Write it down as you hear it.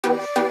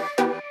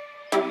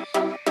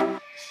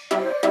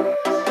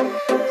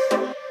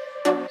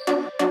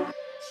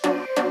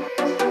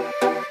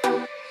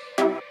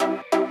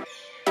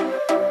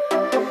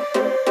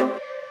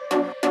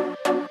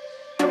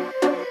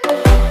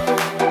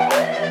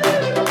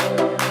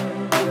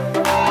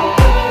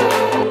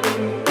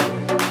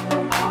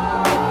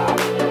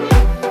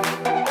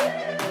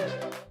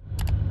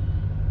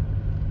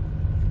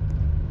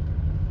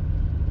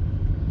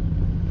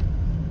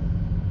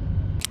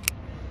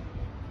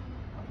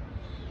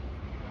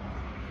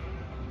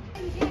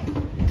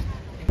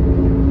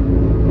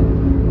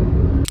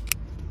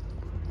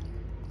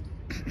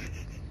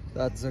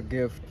That's a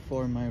gift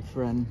for my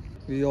friend.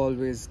 We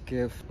always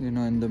gift, you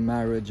know, in the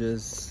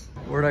marriages.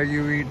 What are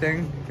you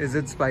eating? Is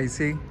it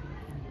spicy?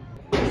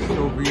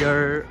 So we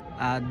are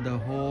at the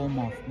home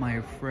of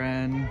my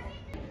friend.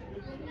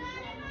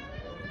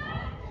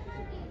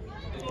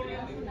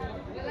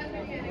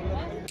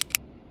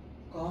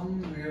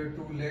 Come, we are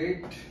too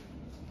late.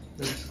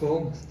 Let's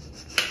go.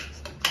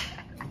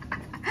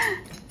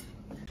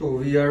 So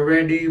we are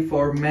ready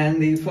for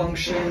Mehndi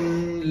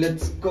function.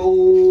 Let's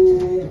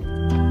go.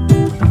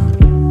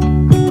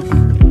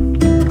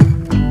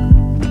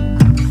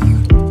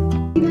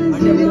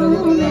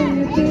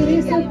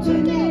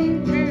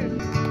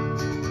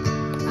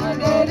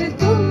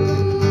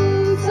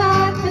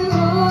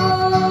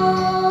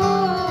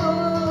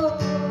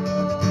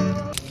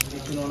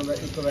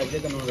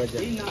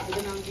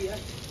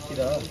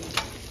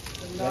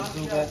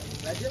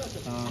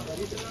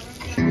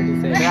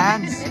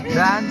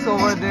 Dance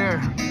over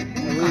there.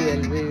 We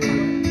will.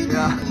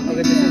 Yeah.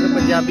 Okay, this is a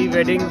Punjabi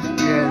wedding.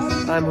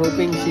 Yes. I'm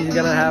hoping she's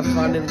gonna have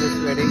fun in this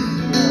wedding.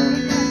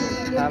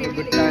 Have a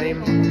good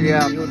time.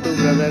 Yeah. You too,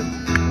 brother.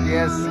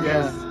 Yes,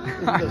 yes.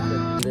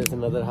 There's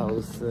another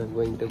house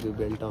going to be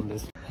built on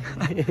this.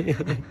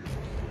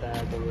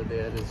 That over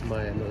there is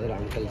my another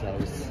uncle's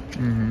house.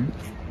 And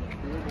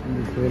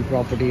this whole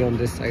property on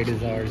this side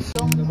is ours.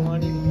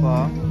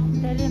 Wow.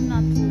 Tell him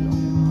not too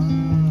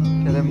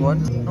long. Tell him what?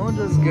 No,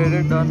 just get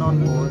it done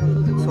on both.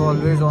 It's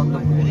always on the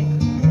board.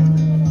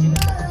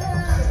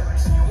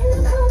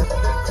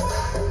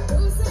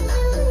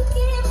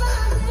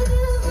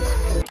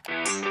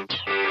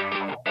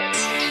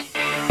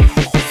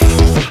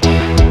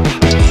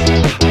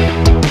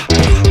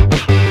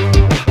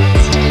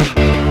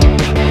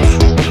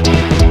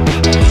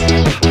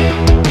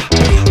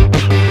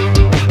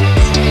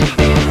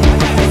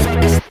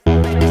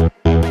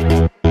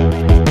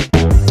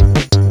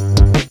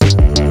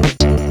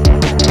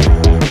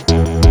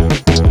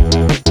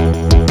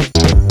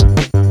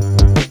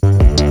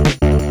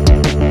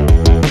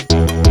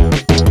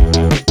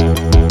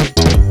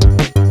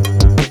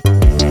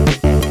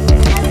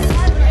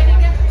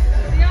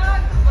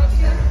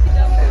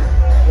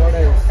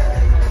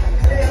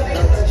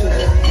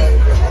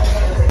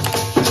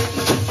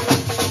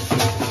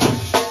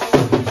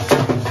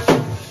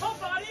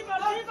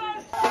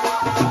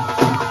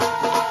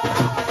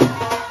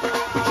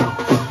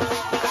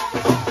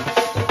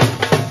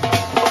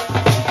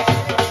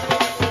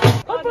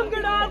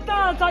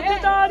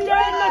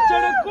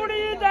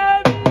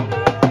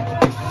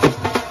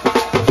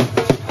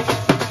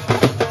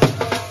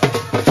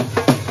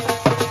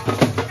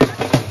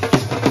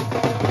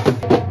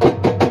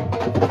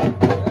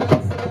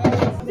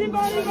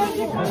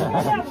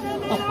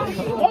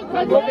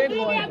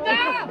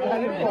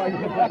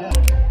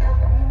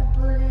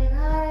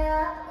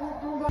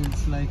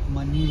 It's like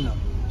Manila,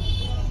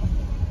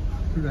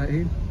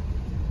 right?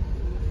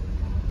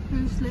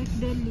 It's like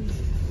Delhi.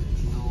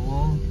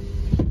 No,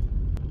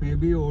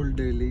 maybe old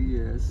Delhi,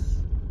 yes.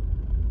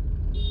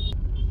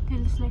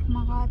 Feels like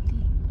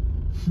Makati.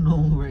 No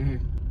way,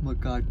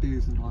 Makati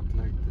is not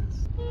like this.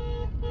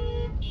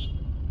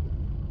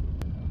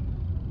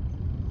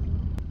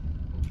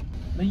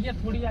 भैया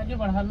थोड़ी आगे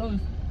बढ़ा लो.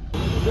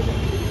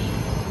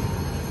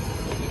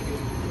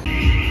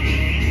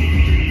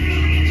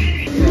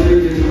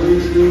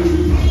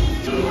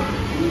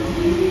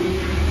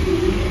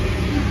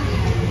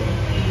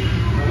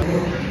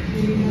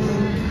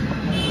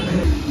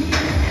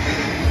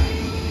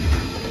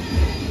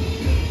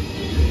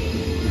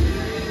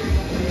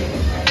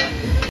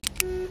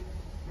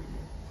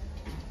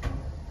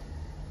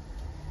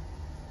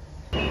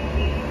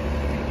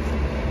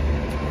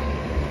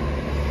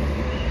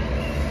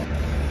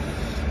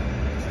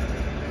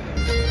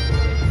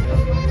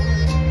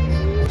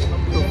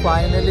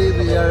 Finally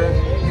we are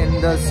in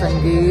the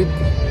Sangeet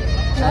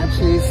and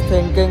she's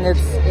thinking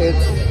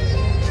it's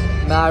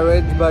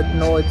marriage, but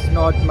no, it's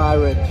not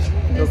marriage.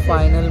 The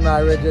final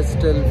marriage is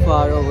still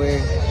far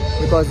away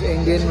because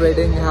Indian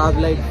wedding have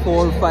like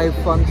 4 or 5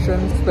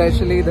 functions,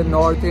 especially the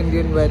North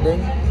Indian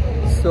wedding.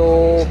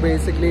 So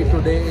basically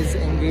today is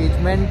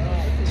engagement,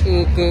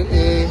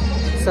 aka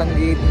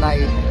Sangeet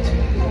night.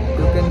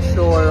 You can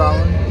show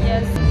around.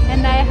 Yes,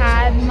 and I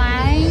had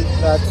my...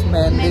 That's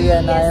Mehndi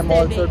and I am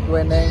also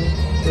twinning,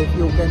 if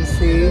you can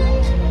see.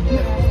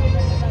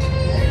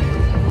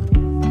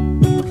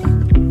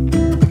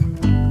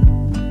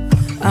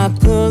 I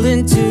pull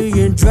into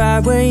your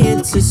driveway,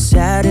 it's a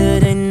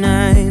Saturday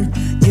night.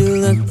 You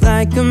look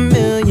like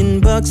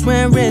 $1,000,000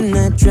 wearing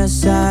that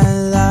dress I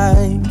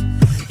like.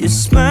 You're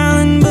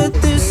smiling but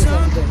there's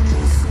something.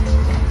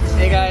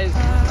 Hey guys,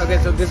 okay,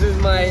 so this is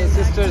my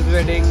sister's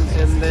wedding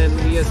and then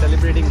we are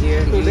celebrating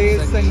here. Today's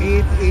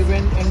Sangeet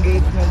event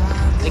engagement.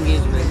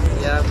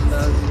 Yeah,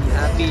 I'm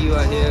happy you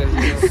are here.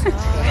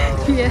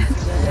 Yes.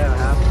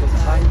 Yeah,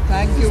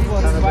 Thank you for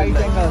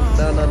inviting us.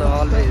 No,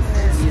 always.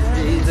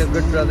 He's a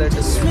good brother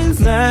to me.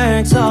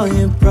 Relax, all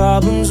your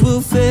problems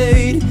will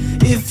fade.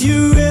 If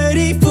you're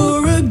ready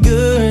for a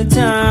good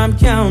time,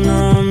 count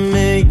on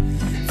me.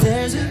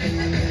 There's a...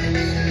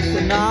 So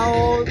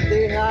now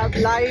they have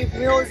live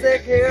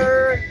music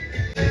here.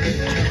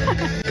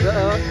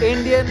 The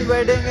Indian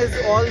wedding is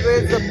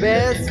always the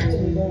best,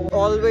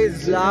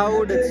 always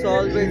loud, it's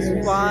always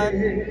fun.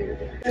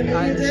 And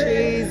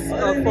she's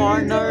a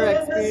foreigner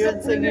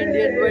experiencing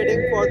Indian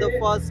wedding for the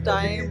first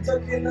time.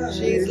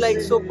 She's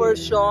like super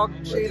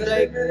shocked. She's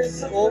like,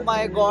 oh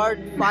my god,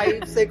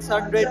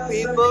 500-600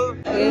 people.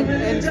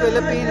 In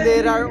Philippines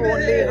there are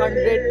only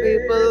 100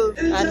 people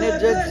and it's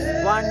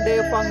just one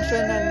day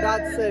function and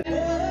that's it.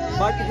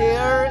 But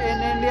here in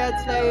India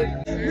it's like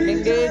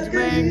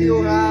engagement,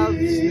 you have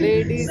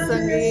ladies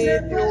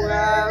Sangeet, you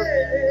have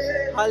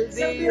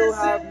haldi, you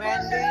have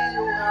mehndi,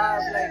 you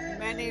have like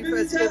many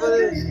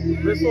festivals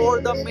before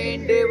the main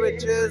day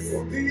which is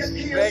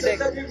wedding.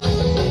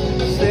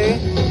 Say,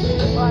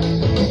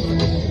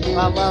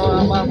 Mama,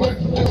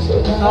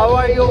 how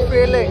are you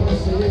feeling?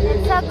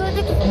 It's a good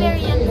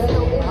experience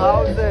too.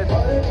 How's it?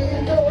 Huh?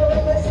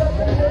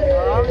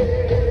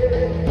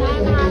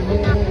 I'm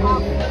having a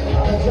coffee.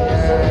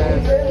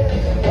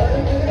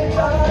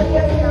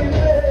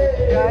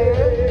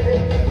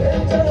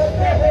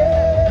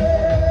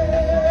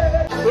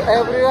 So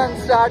everyone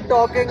start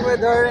talking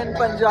with her in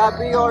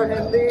Punjabi or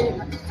Hindi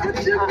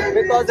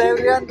because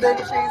everyone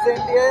thinks she's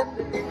Indian,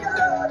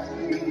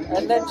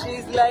 and then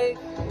she's like,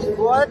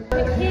 what?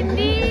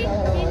 Hindi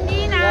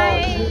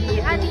nahi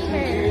aati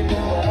hai.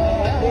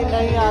 Hindi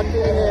nahi aati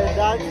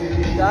hai.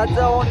 That's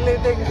the only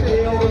thing she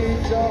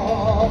knows.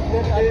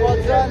 And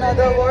what's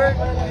another word?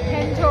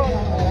 Enjoy.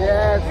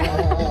 Yes.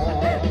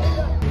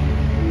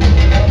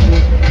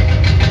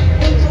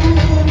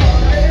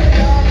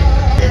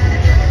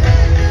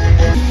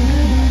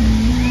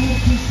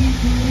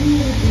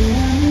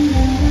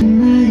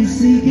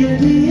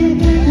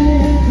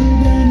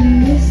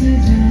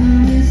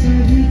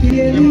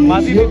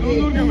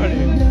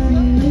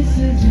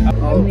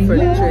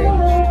 Outfit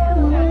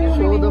changed.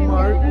 Show the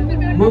mark.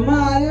 मम्मा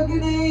आ रहे हो कि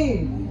नहीं?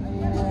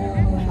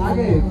 आ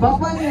गए।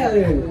 पापा नहीं आ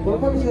रहे।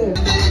 पापा किधर?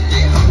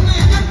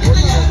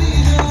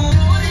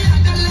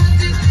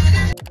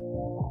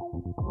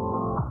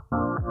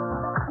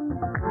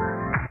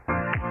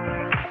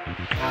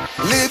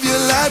 Live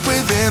your life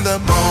within the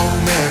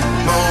moment,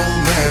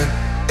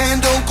 and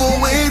don't go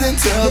wait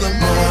until the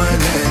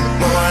morning.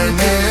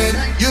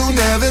 You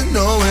never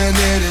know when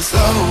it is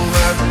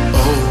over.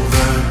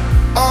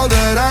 All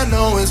that I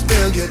know is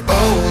we'll get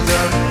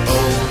older.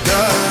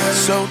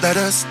 So let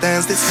us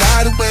dance this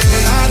night away.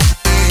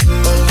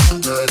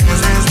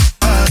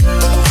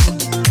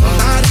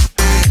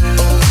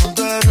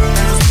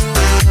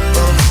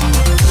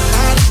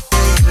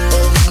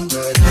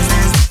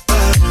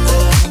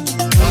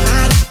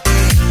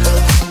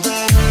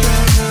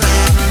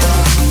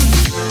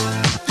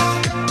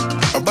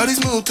 Our bodies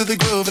move to the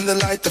groove and the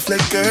light that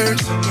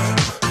flickers.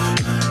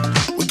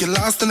 We get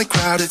lost in the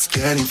crowd, it's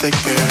getting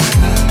thicker.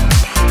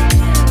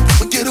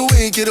 We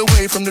get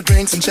away from the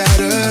drinks and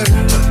chatter.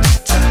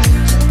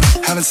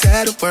 Haven't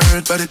said a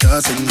word, but it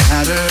doesn't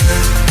matter.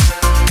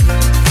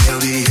 Feel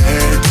the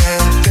air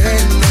get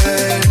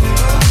thinner.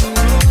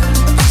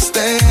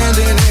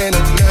 Standing in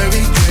a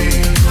blurry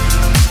dream.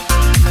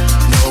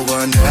 No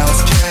one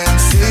else can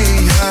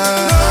see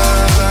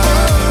us.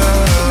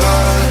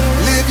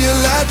 Live your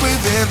life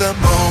within the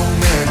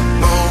moment,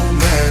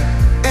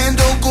 and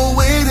don't go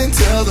wait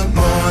until the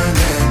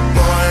morning.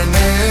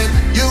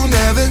 You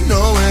never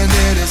know when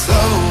it is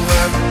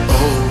over.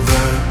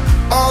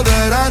 All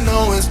that I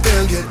know is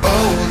we'll get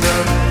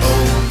older.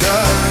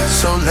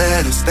 So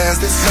let us dance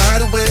this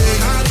night away.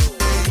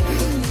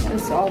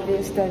 It's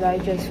obvious that I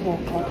just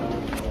woke up.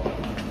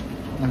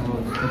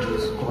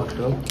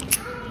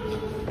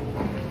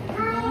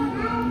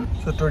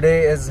 So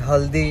today is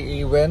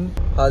Haldi event.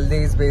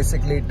 Haldi is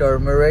basically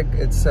turmeric.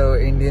 It's an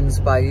Indian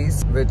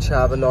spice which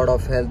have a lot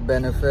of health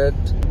benefit.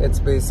 It's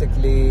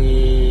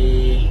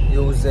basically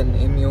used in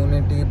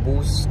immunity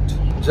boost.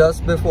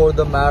 Just before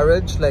the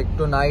marriage, like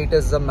tonight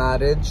is the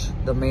marriage,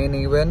 the main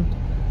event.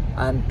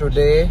 And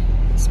today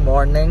it's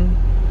morning,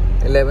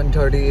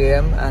 11:30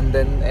 AM. And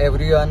then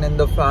everyone in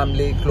the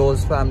family,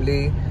 close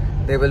family,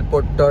 they will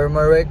put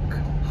turmeric,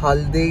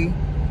 haldi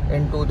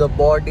into the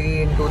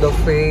body, into the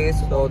face.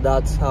 So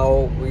that's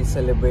how we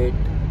celebrate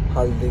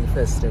Haldi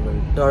festival,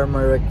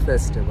 turmeric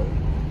festival.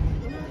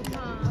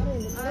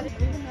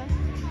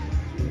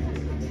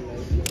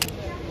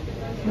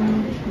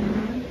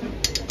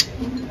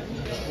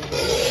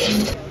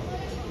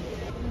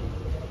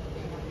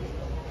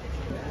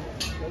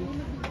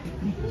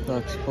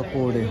 That's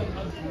pakode.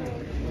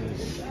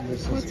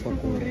 This is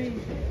pakode.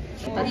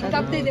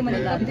 Cup दे दे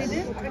मुझे cup दे दे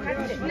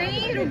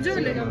नहीं रुक जाओ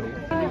ले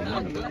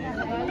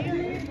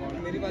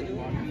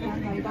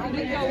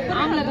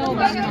आम लगाओ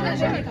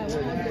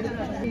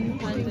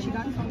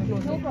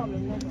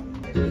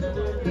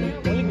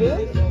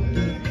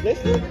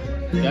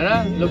Yara,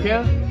 look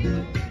here.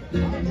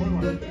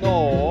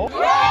 No.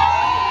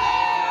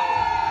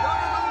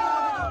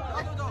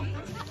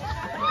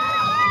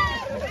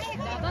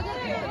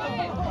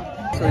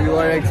 So you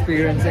are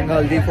experiencing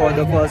Haldi for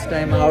the first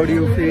time. How do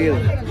you feel?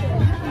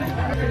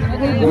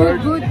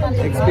 Good.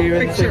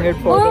 Experiencing it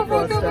for the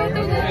first time.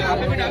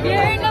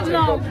 We're in a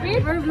vlog.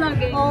 We're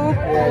vlogging. Oh,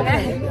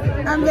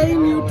 Yes. I'm very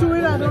new to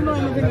it. I don't know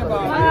anything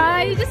about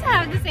it. You just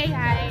have to say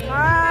hi.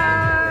 Hi.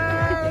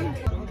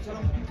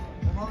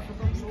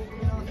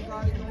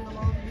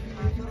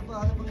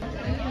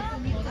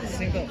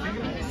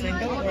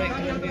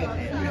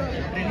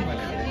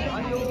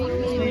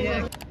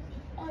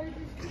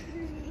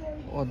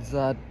 What's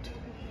that?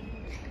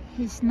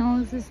 His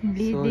nose is So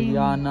bleeding.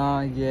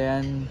 Yana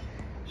Yen,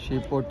 she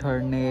put her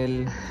nail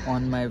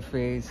on my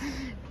face.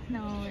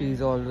 No.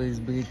 She's always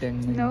beating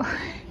me. No.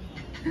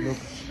 Look,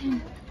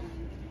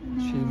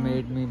 she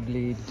made me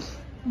bleed.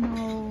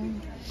 No.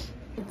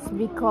 It's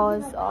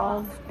because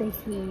of the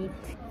heat.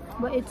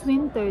 But it's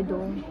winter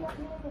though.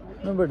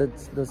 No, but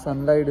the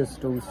sunlight is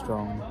too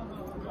strong.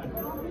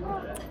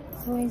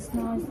 So his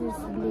nose is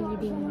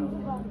bleeding.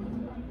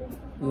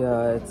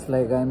 Yeah, it's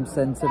like I'm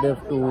sensitive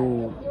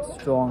to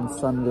strong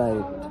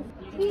sunlight.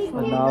 So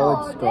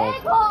now it's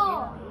stopped.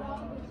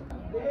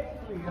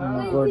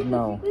 I'm good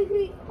now.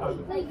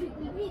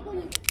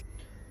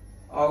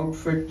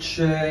 Outfit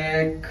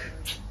check.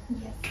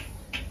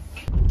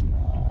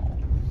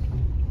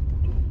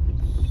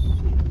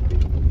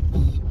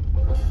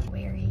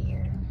 We're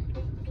here.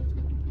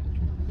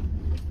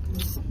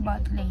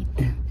 But late.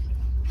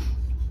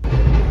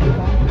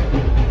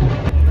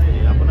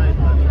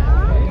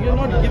 You're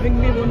not giving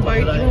me one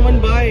bite, even one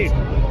bite.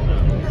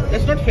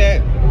 That's not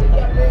fair.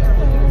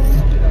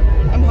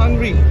 I'm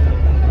hungry.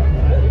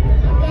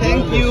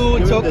 Thank you.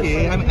 It's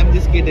okay. I'm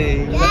just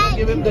kidding.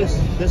 Give him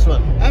this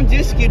one. I'm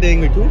just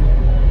kidding, Mitu.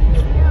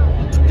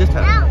 Just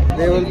have.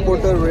 They will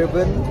put a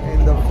ribbon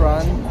in the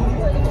front,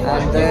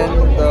 and then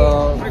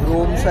the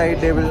groom side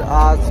they will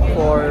ask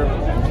for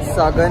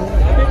sagan,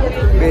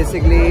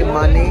 basically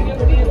money.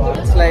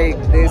 It's like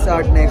they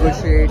start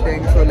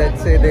negotiating. So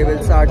let's say they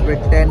will start with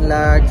 10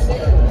 lakhs,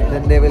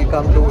 then they will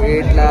come to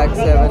 8 lakhs,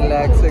 7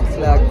 lakhs, 6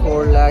 lakhs,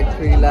 4 lakhs,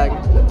 3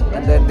 lakhs,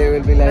 and then they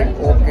will be like,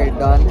 okay,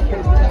 done.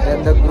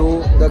 Then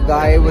the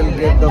guy will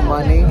give the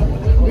money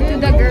To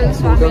the girl's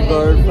to the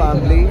girl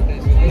family,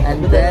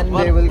 and then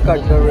they will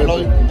cut the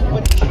ribbon.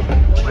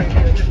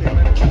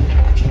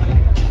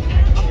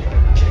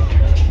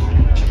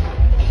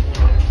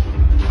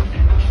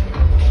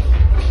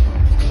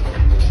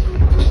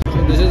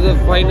 This is the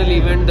final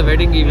event, the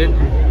wedding event.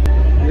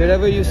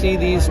 Wherever you see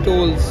these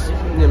stoles,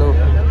 you know,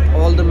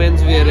 all the men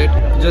wear it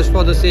just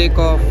for the sake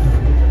of,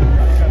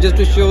 just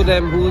to show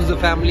them who's the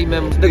family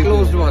member, the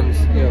closed ones.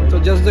 Yeah. So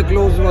just the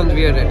closed ones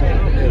wear it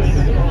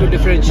to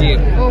differentiate.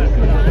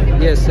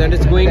 Yes, and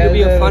it's going to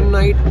be a fun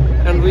night,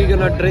 and we're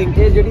gonna drink.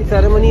 Hey, jodi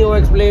ceremony ho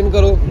explain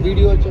karo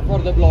video for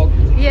the vlog.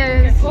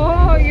 Yes.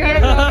 Oh, you're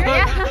a vlogger.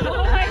 Yeah.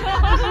 Oh my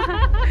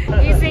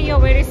God. You say you're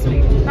very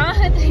sweet.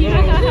 Hi,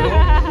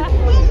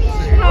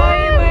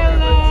 my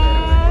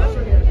love.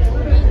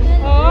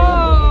 Oh,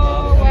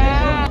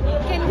 wow.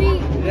 Can we?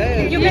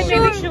 You can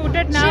maybe shoot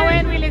it now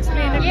and we'll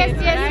explain it. Yes,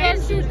 later, right?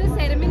 We'll shoot the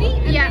ceremony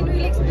and then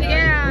we'll explain.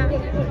 Yeah.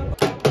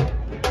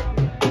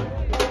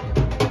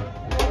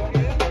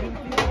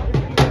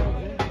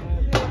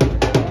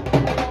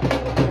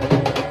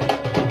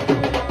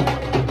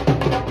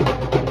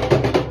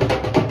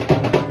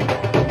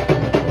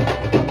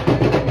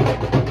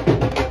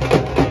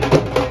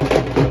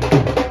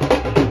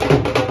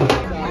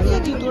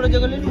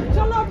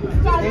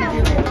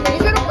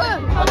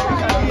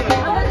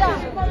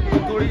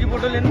 थोड़ी सी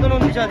photo लेने दो ना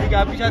उनकी शादी की,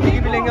 आपकी शादी की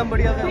भी लेंगे हम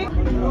बढ़िया से।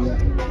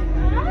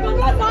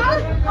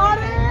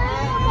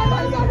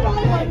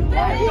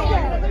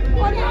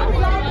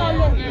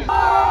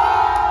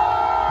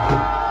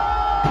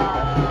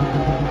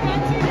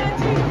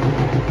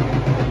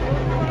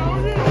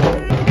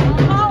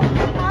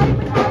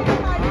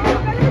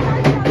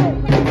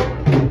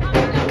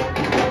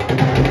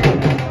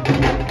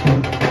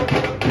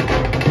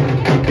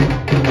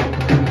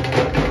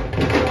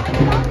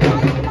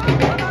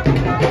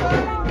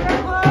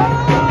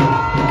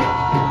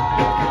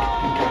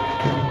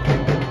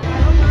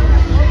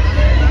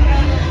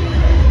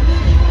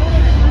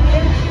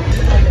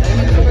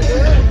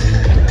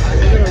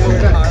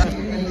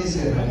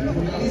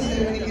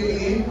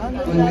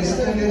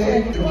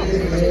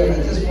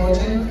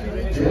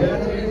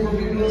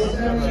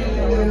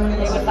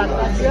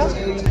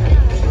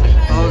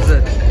 How's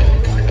it?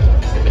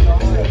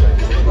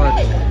 What?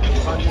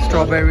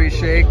 Strawberry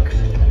shake.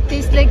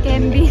 Tastes like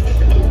candy.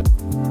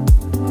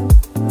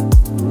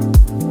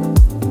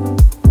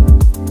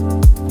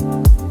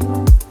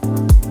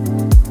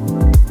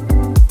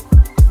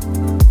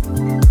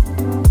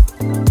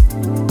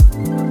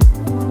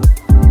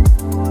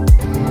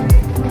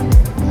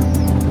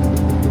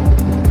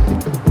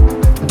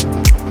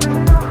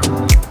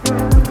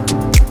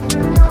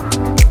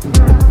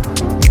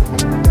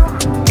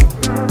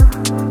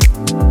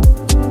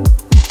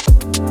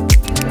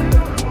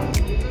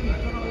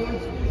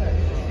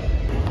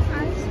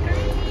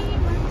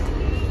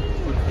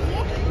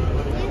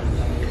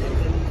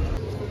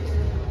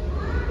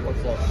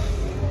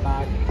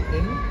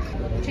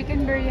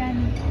 chicken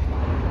biryani.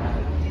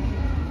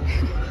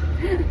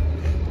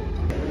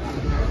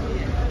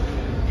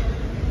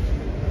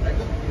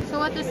 So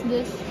what is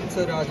this? It's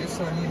a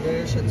Rajasthani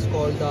dish. It's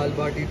called dal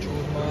bati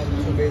churma.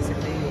 So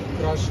basically, you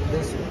crush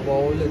this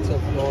bowl. It's a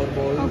flour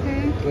bowl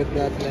with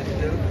that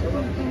lentil.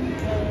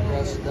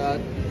 Crush that.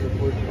 You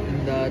put in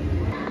that.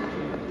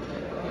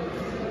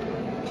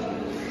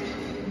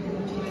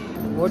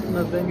 What?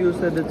 Nothing. You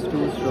said it's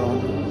too strong.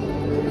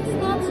 It's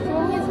not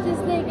strong. It's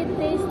just like it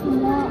tastes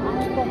more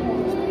alcohol.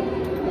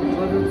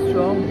 Was it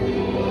strong?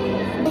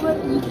 We were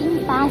eating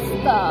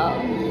pasta.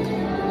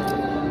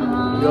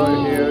 Your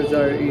ears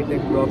are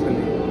eating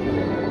broccoli.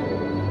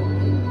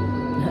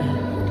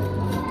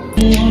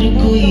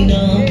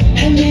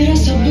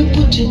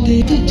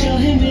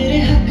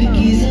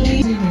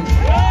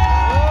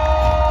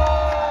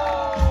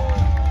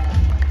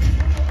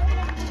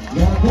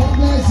 God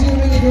bless you,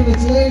 really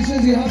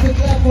congratulations. You have to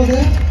clap for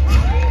them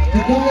to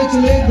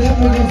congratulate them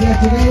because they are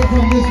together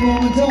from this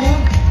moment on.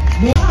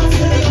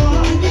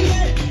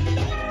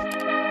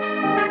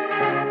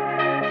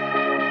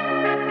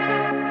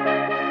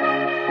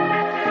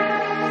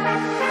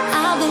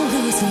 I've been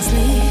losing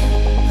sleep,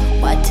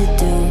 what to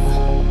do?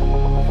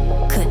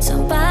 Could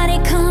somebody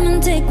come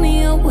and take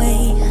me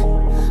away?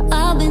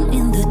 I've been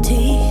in the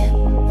deep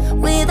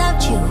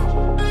without you,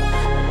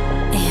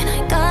 and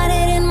I got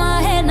it in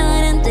my head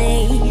night and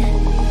day.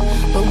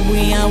 But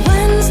we are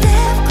one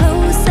step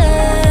closer.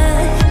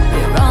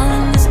 We're all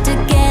in this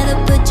together.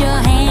 Put your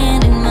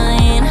hand in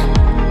mine.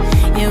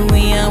 Yeah,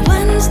 we are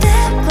one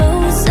step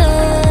closer.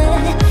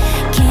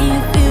 Can you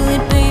feel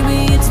it, baby?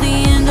 It's the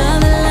end of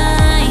the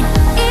line.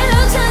 It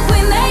looks like we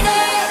made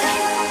it.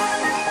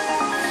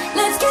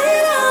 Let's get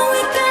it on.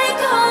 We got it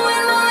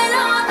going, moving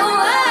on the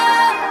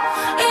world.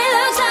 It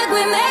looks like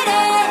we made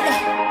it.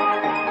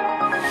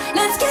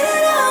 Let's get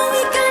it on.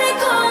 We got it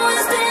going,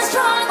 stay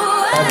strong.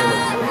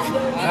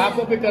 मैं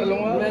आपको pick कर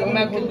लूँगा,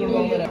 मैं खुद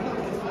जुड़वाऊँगा।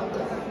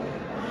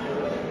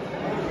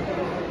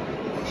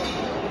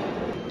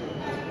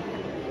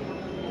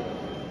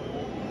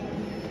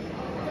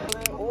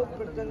 ओम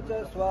प्रत्यंच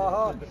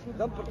स्वाहा,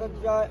 दम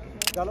प्रत्यंचाय,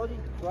 चलो जी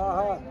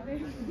स्वाहा।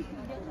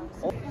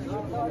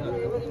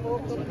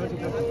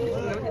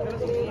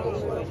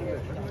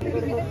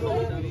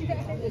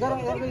 इधर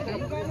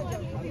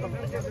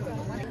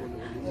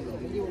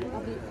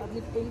अपनी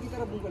पेन की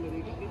तरफ मुँह कर ले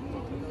रही है।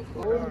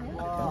 I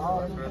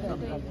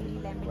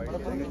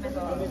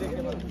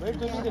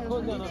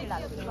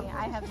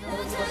have no